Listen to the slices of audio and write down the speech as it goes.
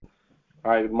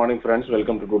Hi, good morning, friends.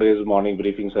 Welcome to today's morning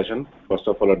briefing session. First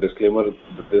of all, a disclaimer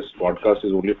that this podcast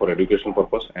is only for educational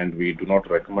purpose and we do not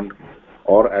recommend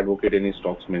or advocate any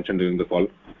stocks mentioned during the call.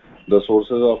 The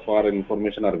sources of our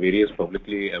information are various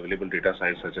publicly available data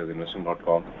sites such as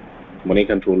investing.com, Money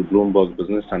Control, Bloomberg,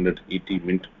 Business Standard, ET,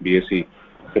 Mint, BSE,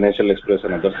 Financial Express,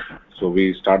 and others. So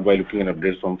we start by looking at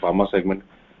updates from pharma segment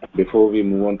before we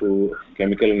move on to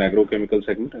chemical and agrochemical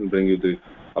segment and bring you the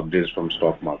updates from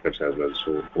stock markets as well.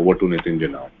 So over to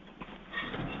Nitinjan now.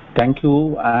 Thank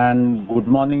you and good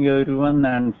morning everyone,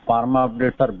 and pharma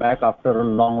updates are back after a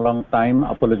long time.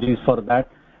 Apologies for that,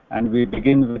 and we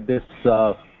begin with this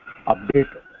update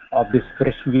of this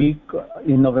fresh week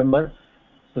in November.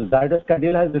 So Zydus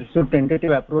Cadila has received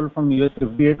tentative approval from US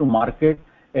FDA to market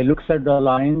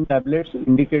Eluxadioline tablets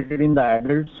indicated in the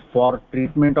adults for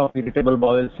treatment of irritable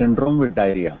bowel syndrome with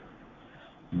diarrhea.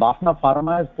 Bafna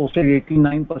Pharma has posted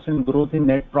 89% growth in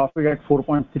net profit at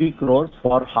 4.3 crores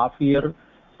for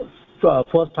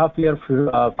first half year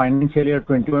financial year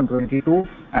 21-22,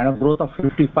 and a growth of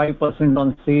 55%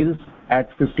 on sales at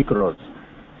 50 crores.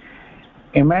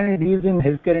 M&A deals in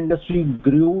healthcare industry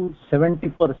grew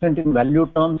 70% in value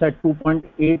terms at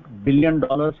 $2.8 billion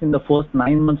in the first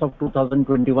 9 months of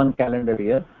 2021 calendar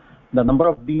year. The number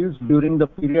of deals during the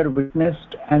period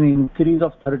witnessed an increase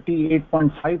of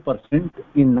 38.5%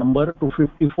 in number to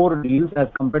 54 deals as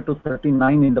compared to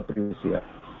 39 in the previous year.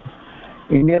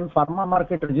 Indian pharma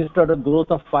market registered a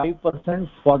growth of 5%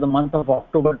 for the month of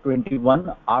October 21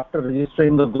 after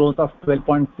registering a growth of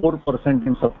 12.4%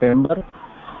 in September.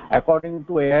 According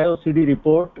to AIOCD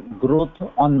report, growth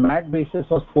on MAT basis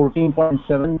was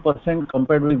 14.7%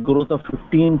 compared with growth of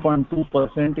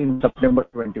 15.2% in September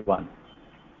 21.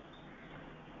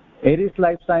 Eris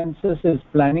Life Sciences is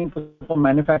planning to open a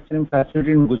manufacturing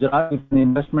facility in Gujarat with an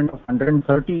investment of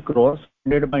 130 crores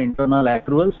funded by internal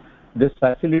accruals. This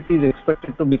facility is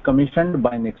expected to be commissioned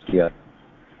by next year.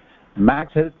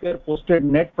 Max Healthcare posted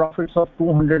net profits of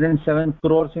 207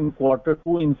 crores in quarter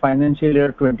 2 in financial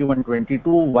year 21-22,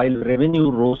 while revenue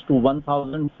rose to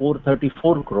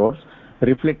 1,434 crores,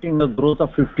 reflecting a growth of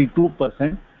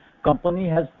 52%. Company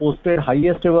has posted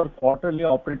highest ever quarterly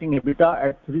operating EBITDA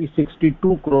at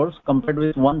 362 crores compared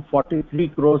with 143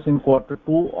 crores in quarter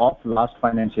 2 of last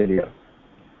financial year.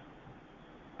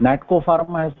 Natco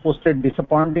Pharma has posted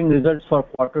disappointing results for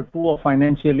quarter 2 of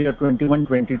financial year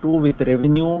 21-22, with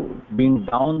revenue being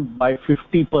down by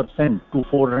 50% to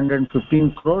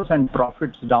 415 crores and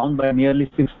profits down by nearly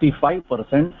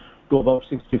 65% to about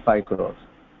 65 crores.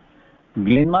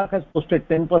 Glenmark has posted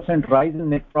 10% rise in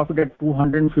net profit at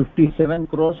 257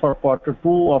 crores for quarter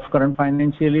 2 of current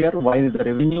financial year, while the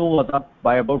revenue was up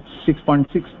by about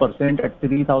 6.6% at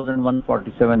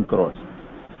 3,147 crores.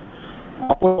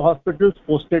 Apollo Hospitals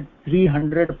posted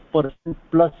 300%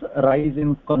 plus rise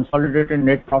in consolidated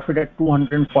net profit at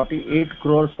 248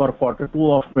 crores for quarter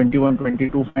 2 of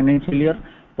 21-22 financial year,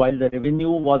 while the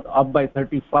revenue was up by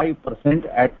 35%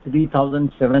 at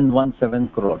 3,717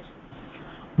 crores.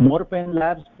 Morpen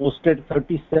Labs posted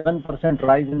 37%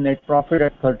 rise in net profit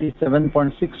at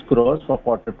 37.6 crores for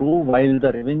quarter 2, while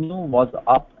the revenue was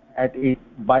up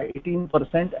by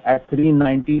 18% at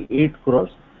 398 crores.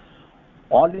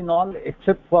 All in all,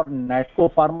 except for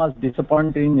Natco Pharma's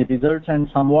disappointing results and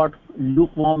somewhat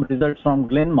lukewarm results from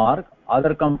Glenmark,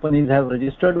 other companies have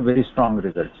registered very strong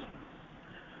results.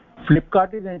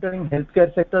 Flipkart is entering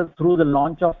healthcare sector through the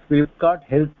launch of Flipkart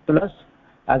Health Plus.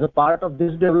 As a part of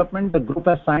this development, the group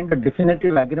has signed a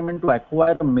definitive agreement to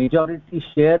acquire a majority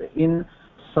share in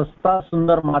Sasta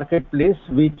Sundar Marketplace,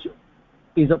 which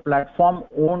is a platform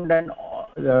owned and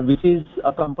which is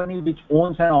a company which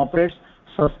owns and operates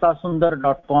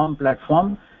SastaSundar.com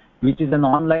platform, which is an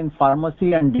online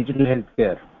pharmacy and digital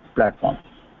healthcare platform.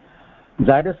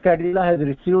 Zydus Cadila has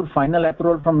received final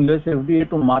approval from US FDA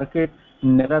to market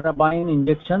Nevirapine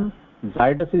injection.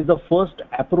 Zydus is the first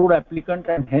approved applicant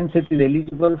and hence it is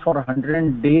eligible for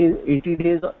 80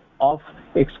 days of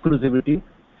exclusivity.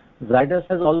 Zydus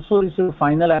has also received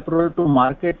final approval to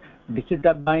market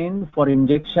Decitabine for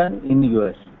injection in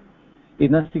US.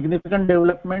 In a significant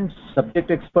development, subject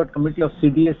expert committee of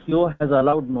CDSCO has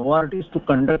allowed Novartis to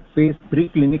conduct phase 3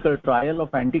 clinical trial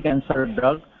of anti-cancer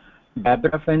drug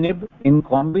Dabrafenib in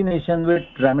combination with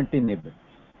Trametinib.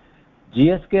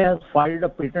 GSK has filed a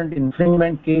patent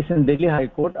infringement case in Delhi High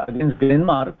Court against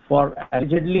Glenmark for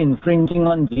allegedly infringing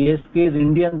on GSK's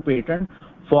Indian patent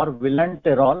for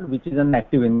Vilanterol, which is an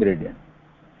active ingredient.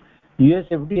 US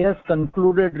FDA has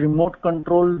concluded remote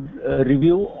control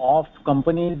review of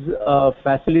company's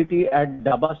facility at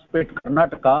Dabaspet,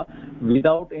 Karnataka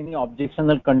without any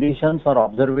objectionable conditions or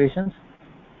observations.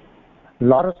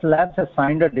 Laurus Labs has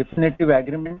signed a definitive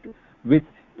agreement with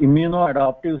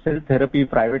Immunoadaptive Cell Therapy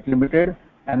Private Limited,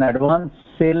 an advanced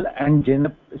cell and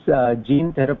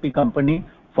gene therapy company,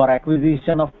 for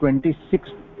acquisition of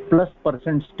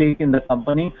 26+% stake in the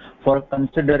company for a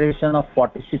consideration of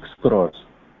 46 crores.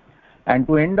 And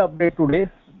to end update today,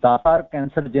 Datar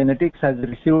Cancer Genetics has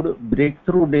received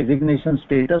breakthrough designation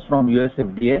status from US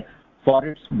FDA for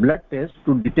its blood test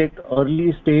to detect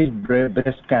early stage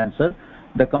breast cancer.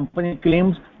 The company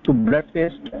claims the blood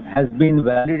test has been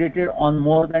validated on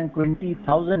more than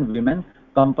 20,000 women,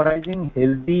 comprising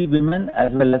healthy women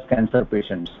as well as cancer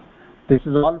patients. This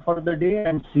is all for the day,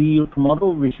 and see you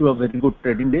tomorrow. Wish you a very good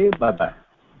trading day. Bye-bye.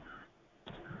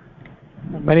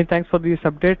 Many thanks for this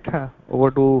update.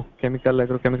 Over to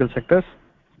agrochemical sectors.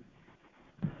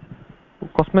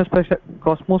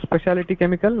 Cosmo Specialty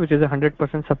Chemical, which is a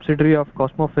 100% subsidiary of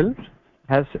Cosmo Films,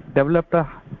 has developed a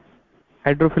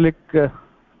hydrophilic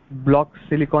block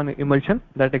silicone emulsion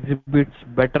that exhibits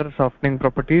better softening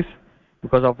properties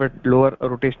because of its lower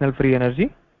rotational free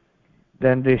energy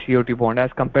than the COT bond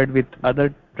as compared with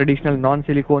other traditional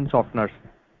non-silicone softeners.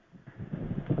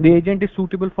 The agent is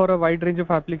suitable for a wide range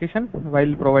of application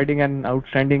while providing an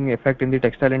outstanding effect in the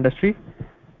textile industry.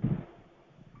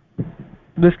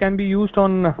 This can be used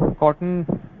on cotton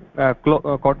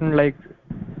like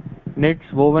knits,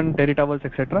 woven, terry towels,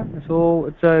 etc.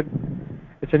 So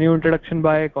it's a new introduction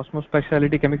by Cosmo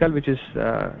Specialty Chemical, which is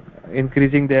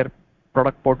increasing their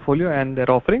product portfolio and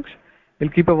their offerings. We'll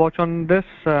keep a watch on this,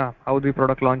 how the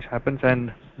product launch happens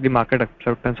and the market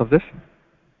acceptance of this.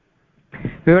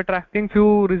 We were tracking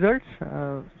few results.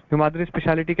 Himadri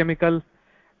Specialty Chemical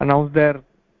announced their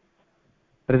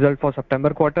result for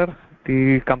September quarter.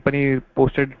 The company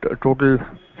posted a total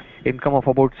income of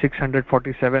about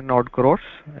 647 odd crores,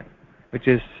 which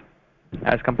is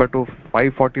as compared to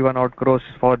 541 odd crores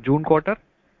for June quarter.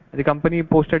 The company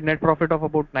posted net profit of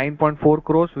about 9.4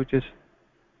 crores, which is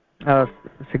a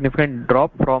significant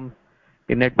drop from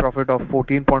the net profit of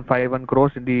 14.51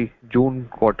 crores in the June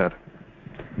quarter.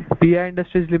 PI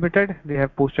Industries Limited, they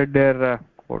have posted their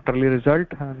quarterly result.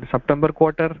 And the September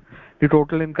quarter, the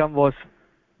total income was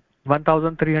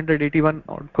 1,381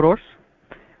 crores.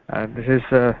 And this is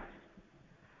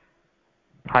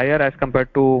higher as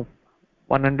compared to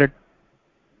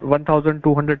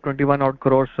 1,221 odd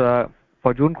crores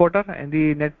for June quarter. And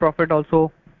the net profit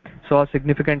also saw a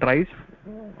significant rise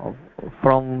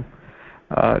from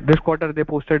this quarter. They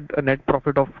posted a net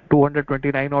profit of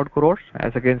 229 odd crores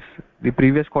as against the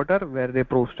previous quarter, where they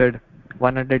posted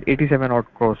 187 odd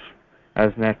crores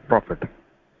as net profit.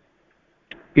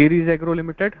 Aries Agro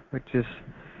Limited, which is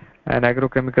an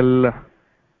agrochemical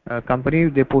company,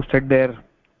 they posted their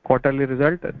quarterly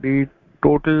result. The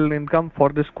total income for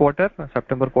this quarter,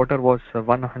 September quarter, was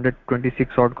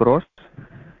 126 odd crores,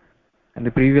 and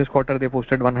the previous quarter they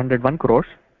posted 101 crores,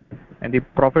 and the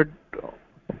profit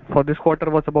for this quarter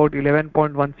was about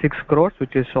 11.16 crores,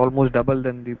 which is almost double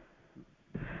than the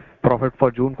profit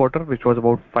for June quarter, which was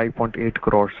about 5.8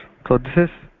 crores. So this is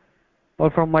all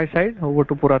from my side. Over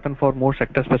to Puratan for more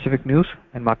sector specific news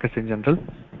and markets in general.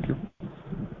 Thank you.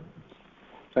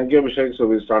 Thank you, Abhishek. So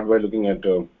we'll start by looking at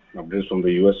updates from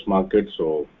the US market.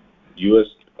 So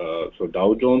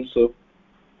Dow Jones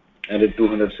ended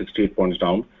 268 points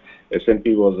down.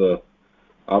 S&P was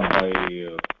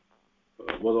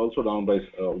also down by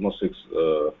almost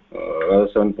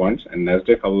 7 points, and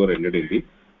Nasdaq, however, ended in the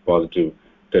positive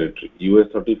territory. US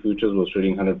 30 futures was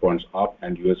trading 100 points up,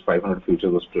 and US 500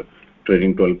 futures was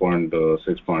trading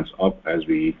 12.6 points up as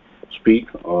we speak.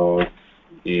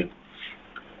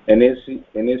 NSE,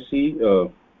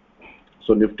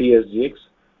 so Nifty SGX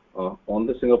on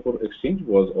the Singapore exchange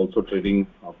was also trading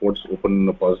upwards, open in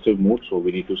a positive mood. So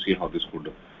we need to see how this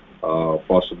could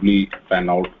possibly pan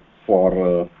out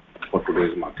for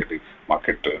today's market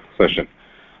session.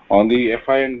 On the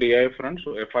FI and DI front,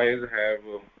 so FIs have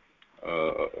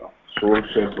sold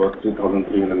shares worth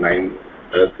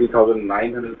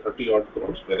 3,930 odd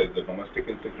crores, whereas the domestic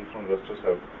institutional investors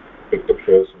have picked up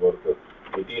shares worth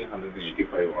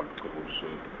 1,885 odd crores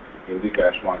in the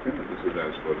cash market. And this is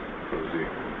as per Thursday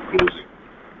closing.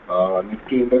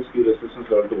 Nifty index key resistance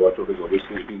level to watch out is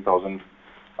obviously 18,000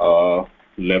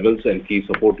 levels, and key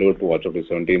support level to watch out is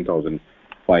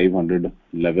 17,500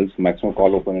 levels. Maximum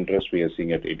call open interest we are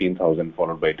seeing at 18,000,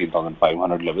 followed by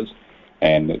 18,500 levels,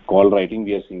 and call writing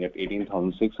we are seeing at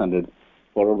 18,600,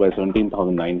 followed by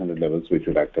 17,900 levels, which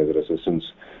would act as a resistance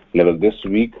level. This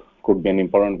week could be an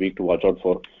important week to watch out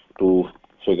for, to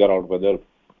figure out whether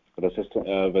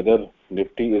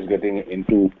Nifty is getting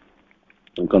into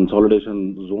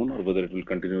consolidation zone or whether it will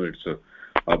continue its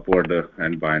upward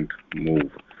and buoyant move.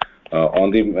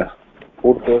 On the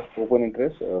Put open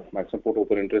interest, maximum put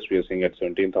open interest we are seeing at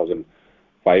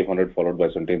 17,500 followed by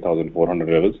 17,400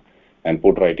 levels, and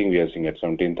put writing we are seeing at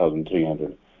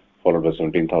 17,300 followed by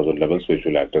 17,000 levels, which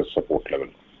will act as support level.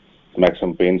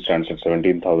 Maximum pain stands at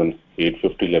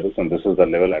 17,850 levels, and this is the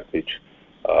level at which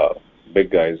big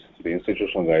guys, the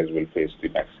institutional guys, will face the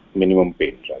minimum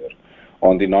pain rather.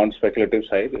 On the non-speculative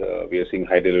side, we are seeing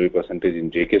high delivery percentage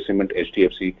in JK Cement,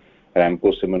 HDFC,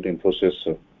 Ramco Cement,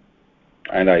 Infosys,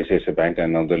 and ICICI Bank.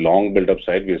 And on the long build-up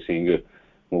side, we are seeing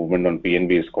movement on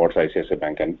PNB, Scots, ICICI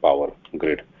Bank, and Power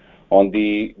Grid. On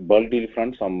the bulk deal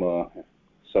front, some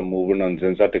movement on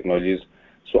Zenza Technologies.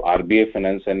 So RBI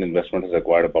Finance and Investment has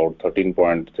acquired about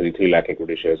 13.33 lakh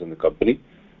equity shares in the company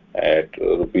at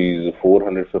rupees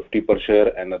 450 per share,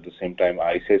 and at the same time,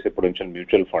 ICICI Prudential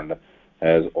Mutual Fund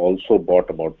has also bought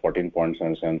about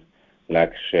 14.77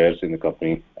 lakh shares in the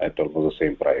company at almost the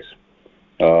same price.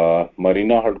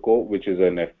 Marina Hardco, which is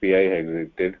an FPI, has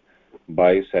exited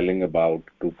by selling about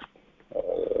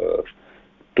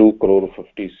 2 crore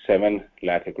 57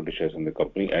 lakh equity shares in the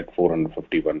company at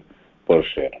 451 per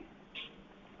share.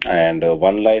 And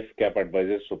One Life Cap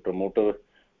Advisors, so promoter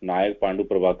Nayak Pandu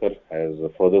Prabhakar has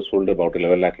further sold about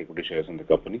 11 lakh equity shares in the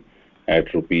company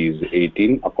at rupees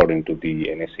 18 according to the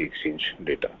NSE exchange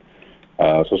data.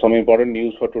 So some important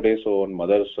news for today. So on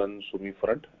Motherson Sumi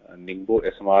front, Ningbo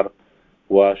SMR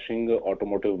Washing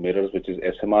Automotive Mirrors, which is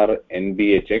SMR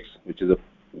NBHX, which is a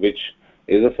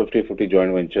 50-50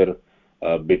 joint venture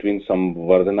between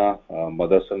Samvardhana,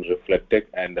 Motherson Reflectech,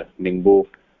 and Ningbo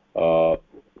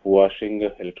Washing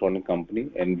Electronic Company.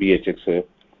 NBHX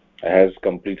has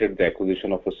completed the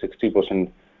acquisition of a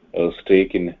 60%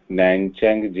 stake in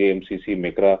Nanchang JMCC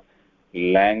Mekra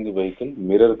Lang Vehicle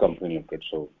Mirror Company Limited.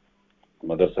 So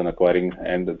Motherson acquiring,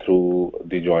 and through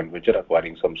the joint venture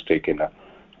acquiring some stake in a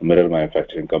mirror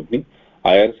manufacturing company.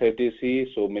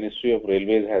 IRCTC, so Ministry of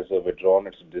Railways has withdrawn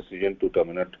its decision to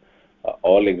terminate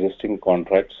all existing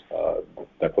contracts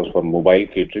that was for mobile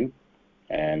catering,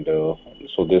 and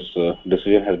so this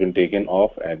decision has been taken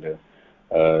off, and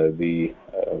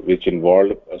which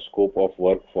involved a scope of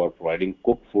work for providing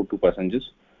cooked food to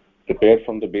passengers prepared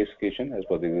from the base station as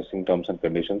per the existing terms and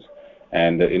conditions.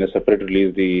 And in a separate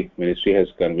release, the ministry has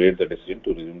conveyed the decision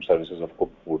to resume services of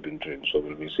cooked food in train. So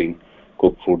we'll be seeing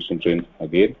cooked foods in train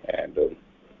again, and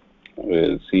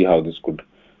we'll see how this could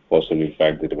possibly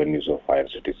impact the revenues of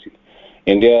IRCTC.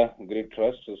 India Grid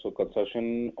Trust, so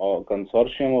consortium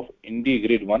of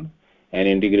IndiGrid 1 and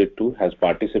IndiGrid 2 has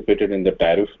participated in the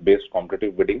tariff-based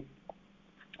competitive bidding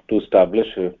to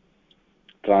establish a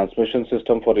transmission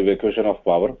system for evacuation of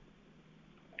power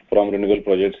from renewable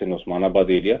projects in Osmanabad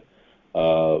area,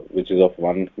 which is of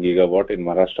 1 gigawatt in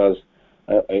Maharashtra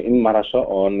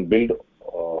on build,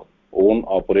 own,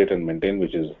 operate and maintain,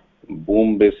 which is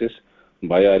boom basis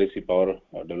by REC Power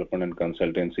Development and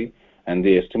Consultancy, and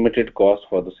the estimated cost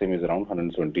for the same is around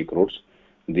 120 crores.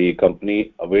 The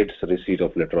company awaits receipt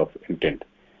of letter of intent.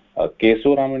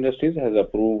 Kesoram Industries has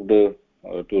approved to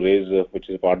raise, which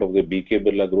is part of the BK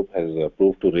Birla Group, has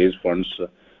approved to raise funds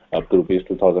up to rupees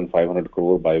 2,500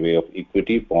 crore by way of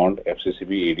equity, bond,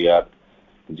 FCCB, ADR,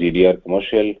 GDR,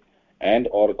 commercial, and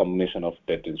or combination of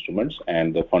debt instruments.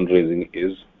 And the fundraising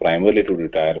is primarily to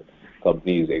retire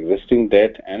company's existing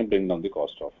debt and bring down the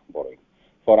cost of borrowing.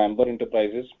 For Amber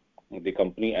Enterprises, the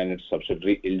company and its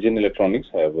subsidiary Ilgin Electronics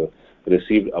have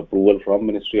received approval from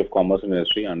Ministry of Commerce and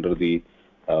Industry under the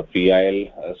PIL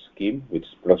scheme, which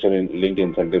is Production Linked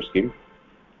Incentive Scheme,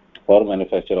 for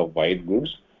manufacture of white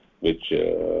goods, which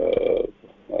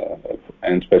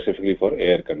and specifically for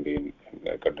air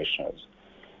conditioners.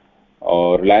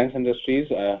 Reliance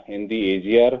Industries in the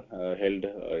AGR held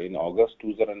in August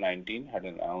 2019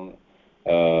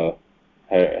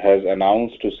 has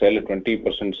announced to sell a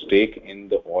 20% stake in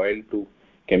the oil to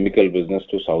chemical business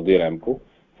to Saudi Aramco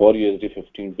for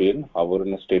 $15 billion. However,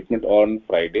 in a statement on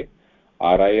Friday,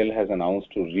 RIL has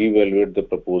announced to reevaluate the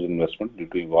proposed investment due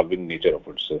to evolving nature of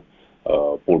its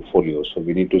portfolio. So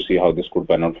we need to see how this could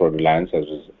pan out for Reliance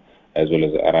as well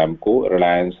as Aramco.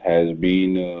 Reliance has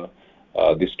been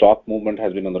the stock movement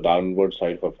has been on the downward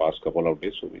side for past couple of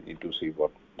days, so we need to see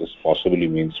what this possibly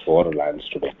means for Reliance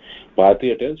today.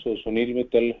 Bharti Airtel, so Sunil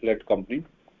Mittal-led company,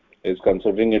 is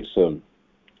considering its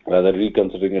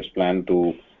reconsidering its plan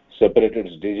to separate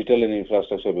its digital and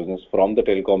infrastructure business from the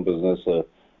telecom business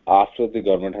after the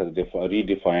government has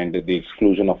redefined the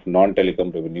exclusion of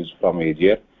non-telecom revenues from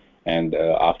AGR. And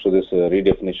after this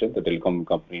redefinition, the telecom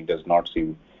company does not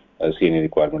see any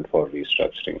requirement for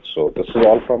restructuring. So this is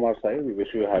all from our side. We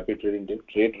wish you a happy trading day.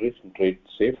 Trade rich and trade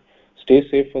safe. Stay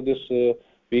safe for this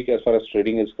week as far as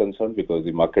trading is concerned, because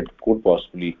the market could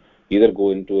possibly either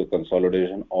go into a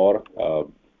consolidation or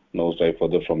nosedive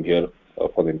further from here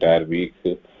for the entire week.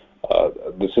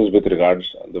 This is with regards,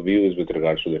 the view is with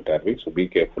regards to the entire week. So be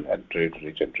careful and trade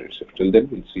rich and trade safe. Till then,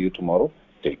 we'll see you tomorrow.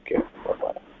 Take care.